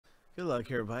Good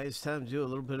luck, everybody. It's time to do a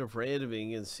little bit of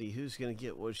randoming and see who's going to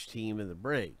get which team in the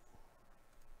break.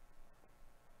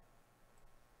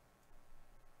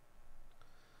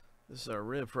 This is our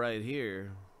rip right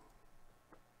here.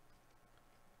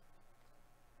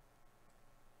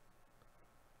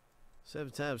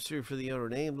 Seven times through for the owner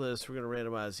name list. We're going to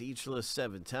randomize each list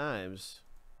 7 times.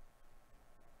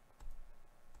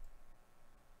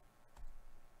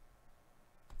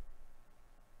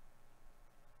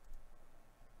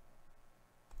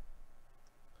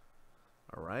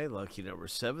 All right, lucky number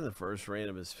 7. The first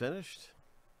random is finished.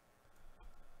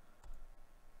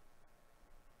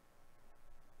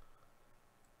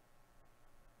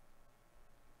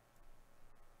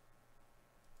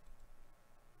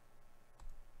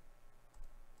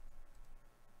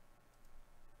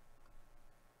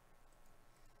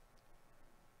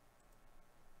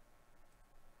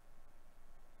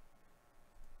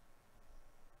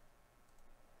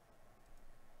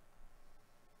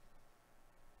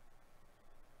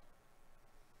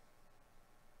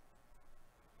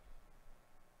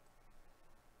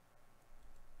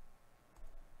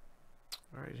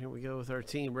 All right, here we go with our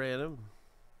team random.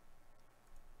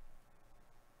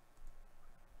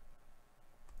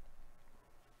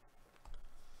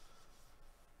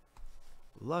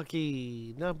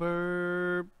 Lucky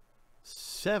number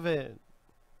 7.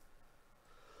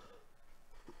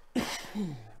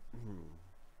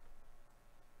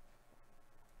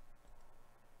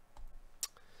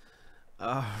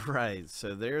 All right,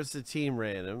 so there's the team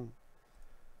random.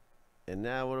 And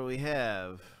now what do we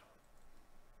have?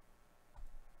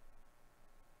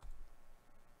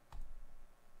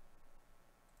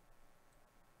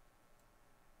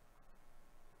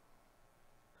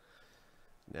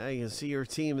 Now you can see your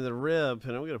team in the rip,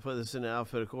 and I'm going to put this in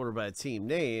alphabetical order by team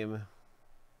name.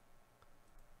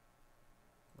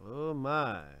 Oh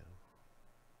my.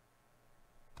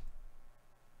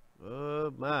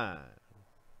 Oh my.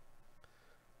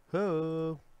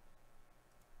 Oh.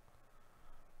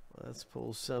 Let's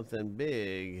pull something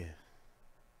big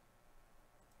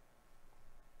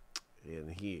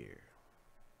in here.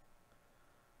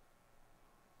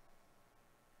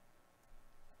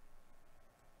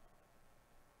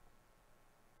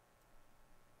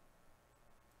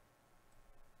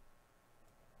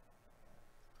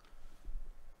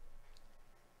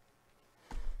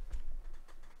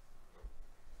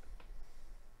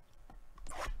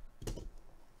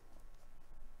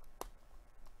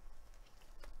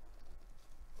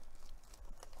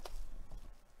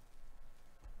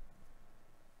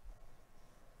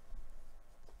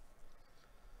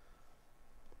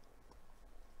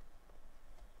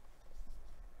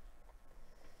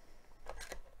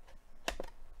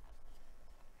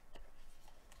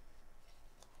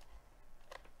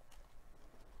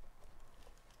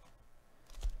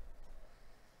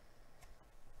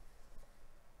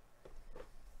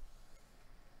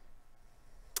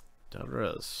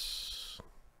 Donruss.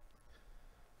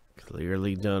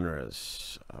 Clearly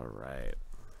Donruss. All right.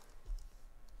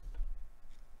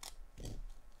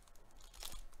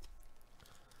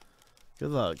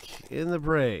 Good luck in the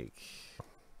break.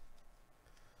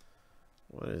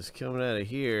 What is coming out of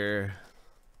here?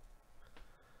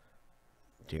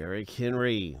 Derrick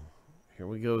Henry. Here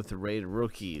we go with the rated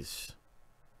rookies.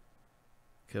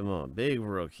 Come on, big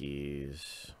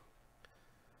rookies.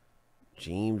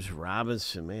 James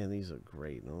Robinson, man, these are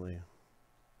great, don't they?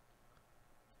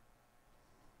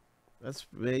 That's,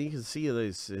 man, you can see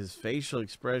his facial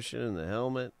expression in the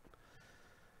helmet.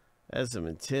 That's some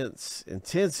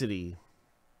intensity.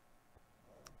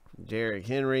 Derrick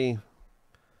Henry,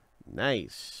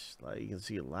 nice. Like, you can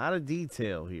see a lot of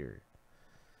detail here.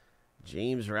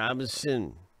 James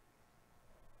Robinson.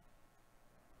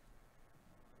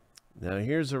 Now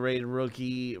here's a rated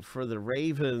rookie for the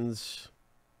Ravens.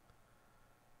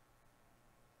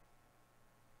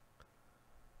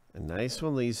 A nice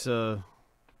one, Lisa.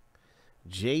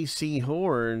 J.C.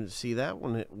 Horn. See that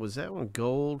one? Was that one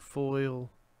gold foil?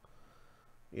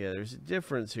 Yeah, there's a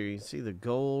difference here. You can see the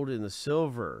gold and the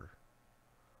silver.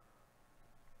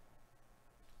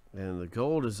 And the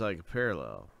gold is like a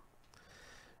parallel.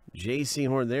 J.C.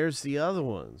 Horn. There's the other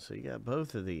one. So you got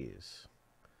both of these.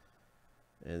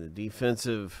 And the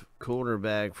defensive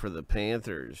quarterback for the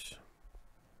Panthers.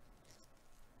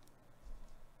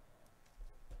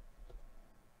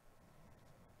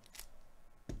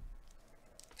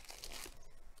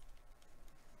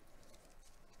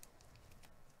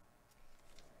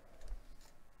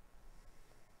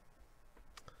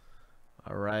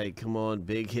 All right, come on,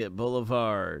 Big Hit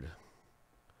Boulevard.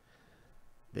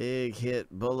 Big Hit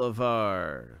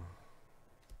Boulevard.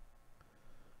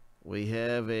 We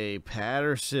have a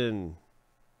Patterson.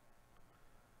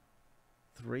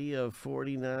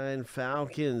 3/49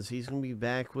 Falcons. He's going to be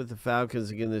back with the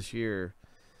Falcons again this year.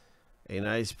 A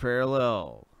nice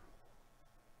parallel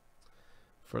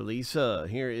for Lisa.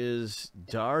 Here is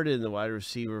Darden, the wide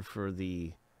receiver for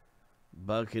the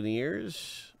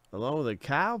Buccaneers, along with a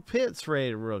Kyle Pitts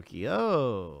rated rookie.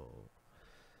 Oh,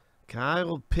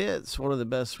 Kyle Pitts, one of the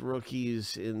best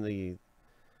rookies in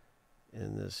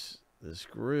this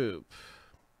group.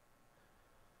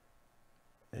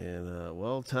 And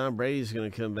well, Tom Brady's going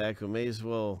to come back. We may as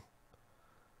well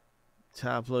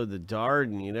top load the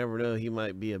Darden. You never know, he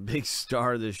might be a big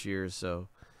star this year. So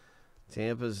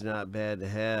Tampa's not bad to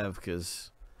have,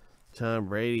 because Tom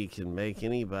Brady can make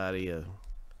anybody a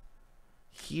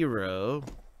hero.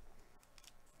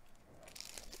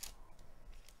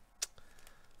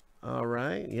 All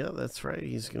right. Yeah, that's right.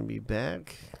 He's going to be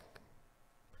back.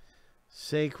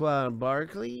 Saquon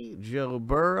Barkley, Joe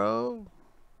Burrow.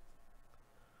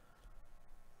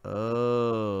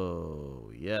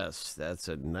 Oh, yes. That's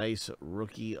a nice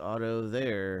rookie auto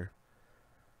there.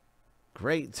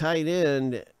 Great tight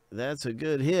end. That's a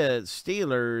good hit.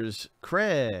 Steelers,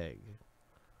 Craig.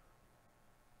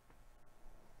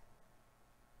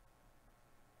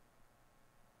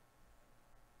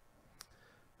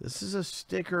 This is a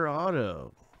sticker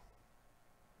auto.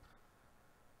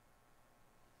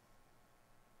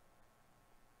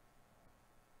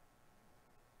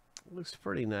 Looks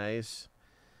pretty nice.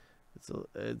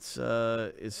 It's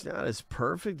not as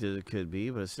perfect as it could be,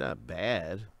 but it's not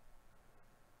bad.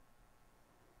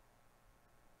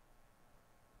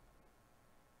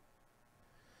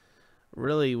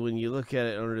 Really, when you look at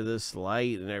it under this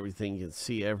light and everything, you can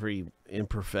see every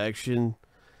imperfection.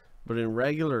 But in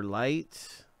regular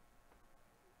light,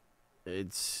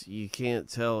 you can't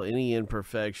tell any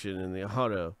imperfection in the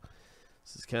auto.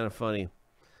 This is kind of funny.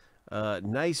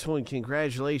 Nice one.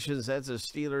 Congratulations. That's a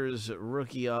Steelers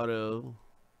rookie auto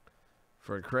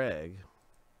for Craig.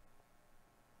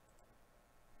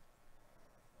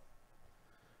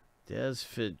 Des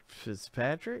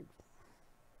Fitzpatrick.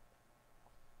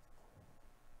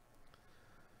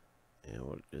 And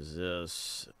what is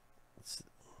this?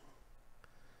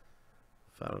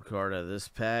 Final card out of this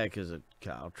pack is a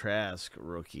Kyle Trask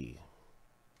rookie.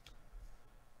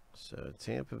 So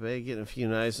Tampa Bay getting a few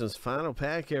nice ones. Final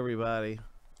pack, everybody.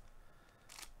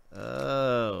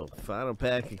 Oh, final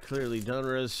pack of Clearly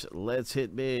Donruss. Let's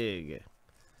hit big.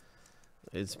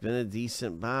 It's been a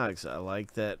decent box. I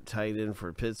like that tight end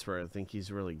for Pittsburgh. I think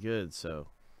he's really good. So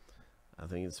I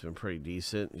think it's been pretty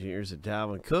decent. Here's a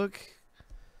Dalvin Cook.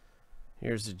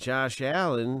 Here's a Josh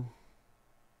Allen.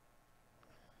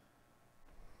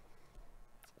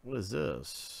 What is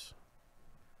this?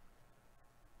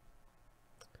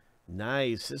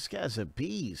 Nice. This guy's a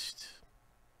beast.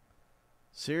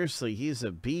 Seriously, he's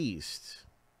a beast.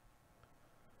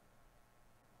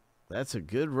 That's a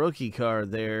good rookie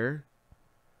card there,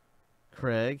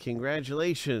 Craig.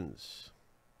 Congratulations.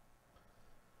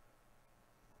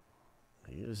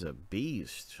 He is a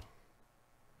beast.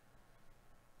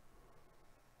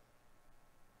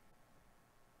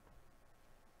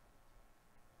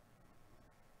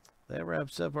 That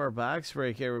wraps up our box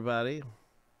break, everybody.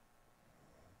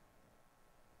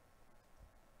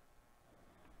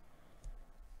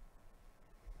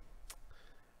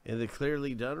 In the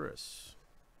Clearly Donruss.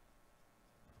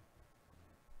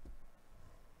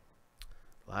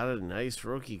 A lot of nice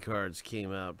rookie cards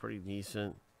came out. Pretty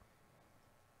decent.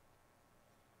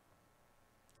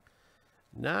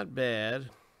 Not bad.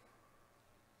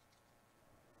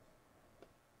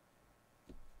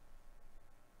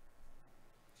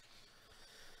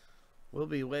 We'll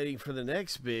be waiting for the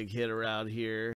next big hit around here.